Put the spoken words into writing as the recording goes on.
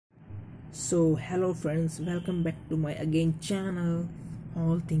So hello friends, welcome back to my again channel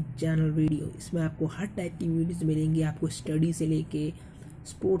all think channel video. इसमें आपको हर type की videos मिलेंगी। आपको स्टडी से लेके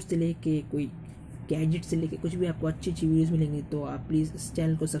स्पोर्ट्स से लेके कोई गैजेट से लेके कुछ भी आपको अच्छी अच्छी वीडियोस मिलेंगी। तो आप प्लीज़ इस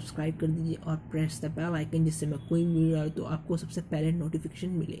चैनल को सब्सक्राइब कर दीजिए और प्रेस द बेल आइकन, जिससे मैं कोई वीडियो आए तो आपको सबसे पहले नोटिफिकेशन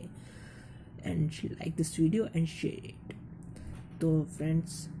मिले। And like this video and share it. तो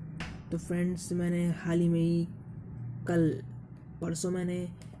फ्रेंड्स मैंने हाल ही में ही परसों मैंने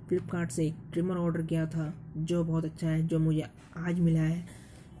फ्लिपकार्ट से एक ट्रिमर ऑर्डर किया था जो बहुत अच्छा है, जो मुझे आज मिला है।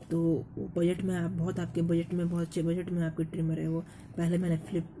 तो वो बजट में आपके बजट में बहुत अच्छे बजट में आपके ट्रिमर है वो। पहले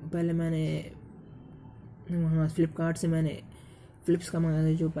मैंने वहाँ फ्लिपकार्ट से मैंने फ़िलिप्स का मंगाया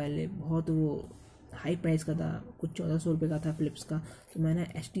था, जो पहले बहुत वो हाई प्राइस का था, कुछ 1400 रुपये का था फ़िलिप्स का। तो मैंने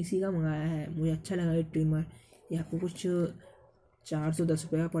HTC का मंगाया है, मुझे अच्छा लगा ये ट्रिमर। ये आपको कुछ 410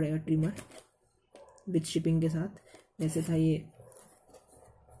 रुपये का पड़ेगा ट्रिमर विथ शिपिंग के साथ। वैसे था ये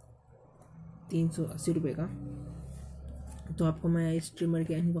 380 रुपये का। तो आपको मैं इस ट्रिमर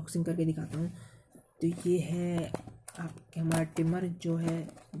की अनबॉक्सिंग करके दिखाता हूँ। तो ये है आपके हमारा ट्रिमर जो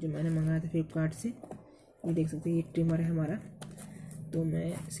मैंने मंगाया था फ्लिपकार्ट से। ये देख सकते हैं, ये ट्रिमर है हमारा। तो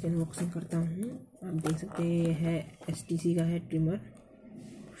मैं इसकी अनबॉक्सिंग करता हूँ। आप देख सकते हैं ये है HTC का है ट्रिमर।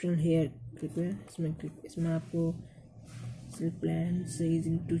 हेयर क्लिप है इसमें आपको प्लान से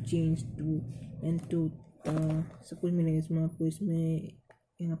easy to change to and to सब कुछ मिलेगा इसमें आपको।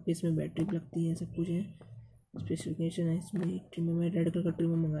 यहाँ पे इसमें बैटरी भी लगती है, सब कुछ है, स्पेसिफिकेशन है इसमें। ट्रिमर में रेड कलर का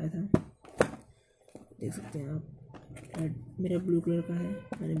ट्रिमर मंगाया था, देख सकते हैं आप। मेरा ब्लू कलर का है,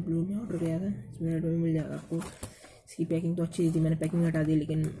 मैंने ब्लू में ऑर्डर किया था। इसमें रेड में मिल जाएगा आपको। इसकी पैकिंग तो अच्छी थी, मैंने पैकिंग हटा दी,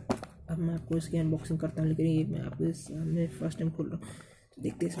 लेकिन अब मैं आपको इसकी अनबॉक्सिंग करता हूँ। लेकिन ये मैं आपको सामने फर्स्ट टाइम खोल रहा हूँ, तो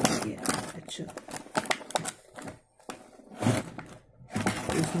देखते हैं इसमें क्या। अच्छा,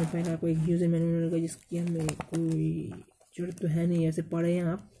 तो इसमें पहले आपको एक यूज़र मैनुअल मिलेगा, जिसकी हमें कोई जरूरत तो है नहीं, ऐसे पढ़े हैं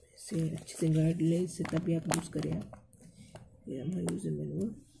आप, इसे अच्छे से गाइड ले, इससे तभी आप यूज़ करें आप। ये हमारा यूज़र मैनुअल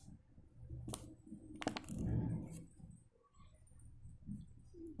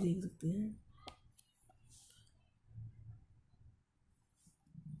देख सकते हैं।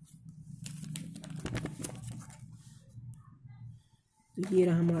 तो ये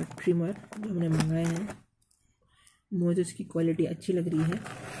रहा हमारा ट्रिमर जो हमने मंगाया है। मुझे तो इसकी क्वालिटी अच्छी लग रही है,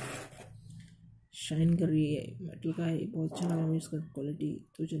 शाइन कर रही है, मेटल का है, बहुत अच्छा लगा मुझे इसका क्वालिटी।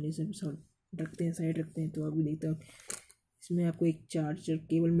 तो चलिए सब साइड रखते हैं। तो अभी देखते हैं, इसमें आपको एक चार्जर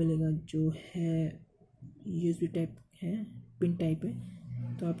केबल मिलेगा जो है USB टाइप है, पिन टाइप है।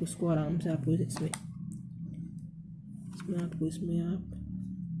 तो आप उसको आराम से आपको इसमें आप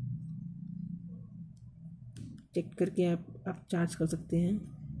चेक करके आप चार्ज कर सकते हैं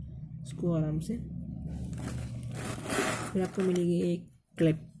इसको आराम से। फिर आपको मिलेगी एक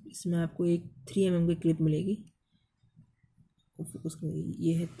क्लिप, इसमें आपको एक 3mm की क्लिप मिलेगी। फोकस करेगी,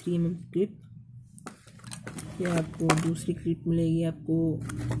 ये है 3mm की क्लिप। फिर आपको दूसरी क्लिप मिलेगी, आपको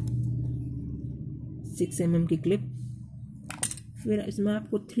 6mm की क्लिप। फिर इसमें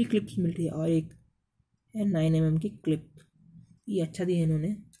आपको 3 क्लिप्स मिल रही है और एक है 9mm की क्लिप। ये अच्छा दिया है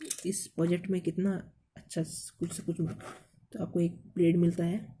इन्होंने इस बजट में, कितना अच्छा कुछ से कुछ। तो आपको एक ब्लेड मिलता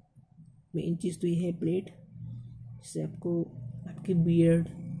है, मेन चीज़ तो ये है ब्लेड, जिससे आपको आपकी बियर्ड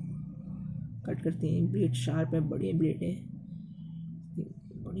कट करते हैं। ब्लेड शार्प है, बढ़िया ब्लेड है,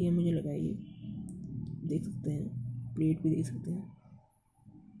 बढ़िया मुझे लगा ये। देख सकते हैं, ब्लेड भी देख सकते हैं।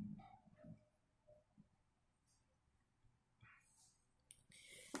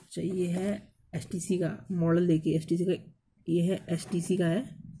 अच्छा, ये है HTC का मॉडल, देखिए HTC का, ये है HTC का है,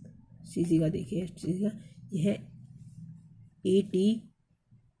 CC का देखिए HTC का। ये है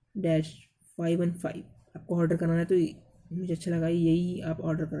AT-515। आपको ऑर्डर कराना है तो मुझे अच्छा लगा, यही आप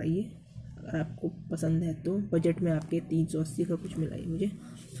ऑर्डर कराइए अगर आपको पसंद है तो। बजट में आपके 380 का कुछ मिला है मुझे।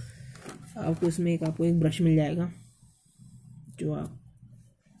 आपको इसमें आपको एक ब्रश मिल जाएगा, जो आप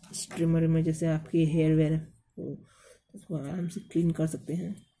स्ट्रिमर में जैसे आपके हेयर वेयर हो उसको आराम से क्लीन कर सकते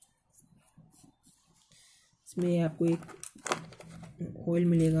हैं। इसमें आपको एक ऑयल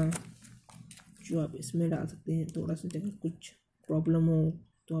मिलेगा जो आप इसमें डाल सकते हैं। थोड़ा सा जगह कुछ प्रॉब्लम हो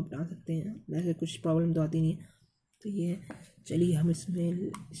तो आप डाल सकते हैं, वैसे कुछ प्रॉब्लम तो आती नहीं है। तो ये चलिए हम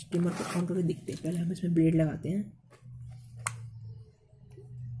इसमें स्टीमर को ऑन करके देखते हैं। पहले हम इसमें ब्लेड लगाते हैं,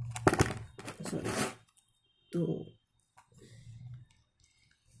 सॉरी। तो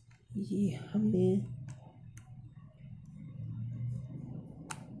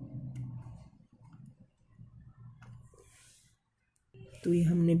ये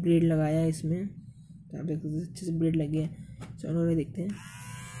हमने ब्लेड लगाया है इसमें। तो आप देख सकते हैं अच्छे से ब्लेड लग गया है। चलो और देखते हैं,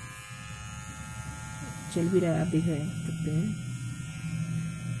 चल भी रहा है, आप देख सकते हैं।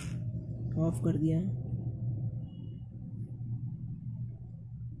 ऑफ कर दिया,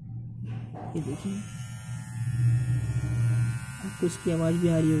 ये देखिए, आपको इसकी आवाज़ भी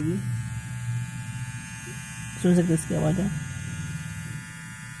आ रही होगी, सुन सकते हैं इसकी आवाज़ आप।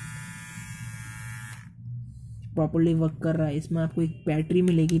 प्रॉपर्ली वर्क कर रहा है। इसमें आपको एक बैटरी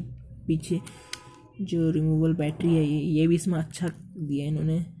मिलेगी पीछे, जो रिमूवल बैटरी है, ये भी इसमें अच्छा दिया है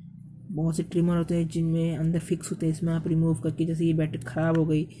इन्होंने। बहुत से ट्रिमर होते हैं जिनमें अंदर फिक्स होते हैं, इसमें आप रिमूव करके, जैसे ये बैटरी ख़राब हो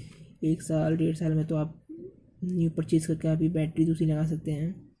गई 1 साल 1.5 साल में, तो आप न्यू परचेज़ करके आप ये बैटरी दूसरी लगा सकते हैं।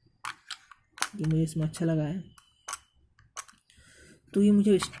 ये मुझे इसमें अच्छा लगा है, तो ये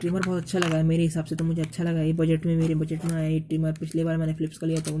मुझे ट्रिमर बहुत अच्छा लगा है मेरे हिसाब से, तो मुझे अच्छा लगा। ये बजट में, मेरे बजट में आया ये ट्रिमर। पिछले बार मैंने फ़िलिप्स का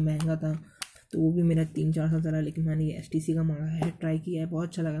लिया था, वो महंगा था, तो वो भी मेरा 3-4 साल चला, लेकिन मैंने ये HTC का मंगाया है, ट्राई किया है, बहुत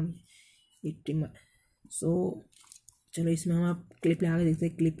अच्छा लगा मुझे ये ट्रिमर। सो चलो इसमें हम आप क्लिप लगा के देखते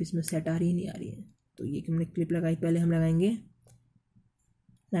हैं, क्लिप इसमें सेट आ रही है नहीं आ रही है। तो ये कि हमने क्लिप लगाई, पहले हम लगाएंगे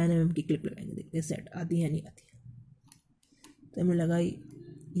 9 mm की क्लिप लगाएंगे, देखते हैं सेट आती है नहीं आती है। तो हमने लगाई,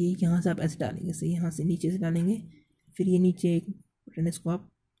 ये यहाँ से आप ऐसे डालेंगे, सही यहाँ से नीचे से डालेंगे, फिर ये नीचे एक बटन, इसको आप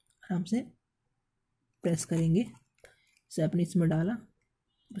आराम से प्रेस करेंगे। इसे आपने इसमें डाला,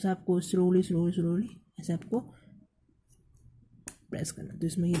 बस आपको स्लोली स्लोली स्लोली ऐसे आपको प्रेस करना, तो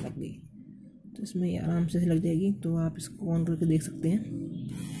इसमें ये लग गई, तो इसमें ये आराम से लग जाएगी। तो आप इसको ऑन करके देख सकते हैं,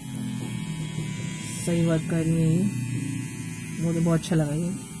 सही वर्क कर रही है ये, मुझे बहुत अच्छा लगा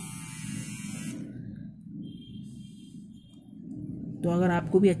ये। तो अगर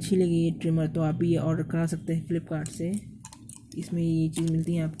आपको भी अच्छी लगी ये ट्रिमर, तो आप भी ये ऑर्डर करा सकते हैं फ्लिपकार्ट से। इसमें ये चीज़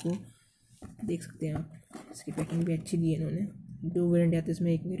मिलती है आपको, देख सकते हैं आप। इसकी पैकिंग भी अच्छी दी है इन्होंने। 2 वेरिएंट आते हैं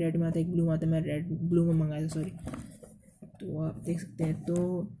इसमें, एक रेड में आता है, एक ब्लू में आता है। मैं रेड ब्लू में मंगाया था, सॉरी। तो आप देख सकते हैं।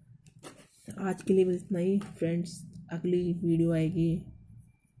 तो आज के लिए बस इतना ही फ्रेंड्स, अगली वीडियो आएगी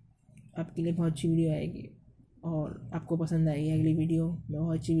आपके लिए, बहुत अच्छी वीडियो आएगी और आपको पसंद आएगी अगली वीडियो। मैं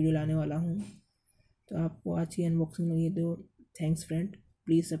बहुत अच्छी वीडियो लाने वाला हूँ। तो आपको आज की अनबॉक्सिंग लगी तो thanks friend,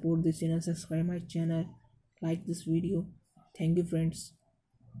 please support this channel, subscribe my channel, like this video. Thank you friends,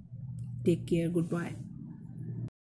 take care, goodbye.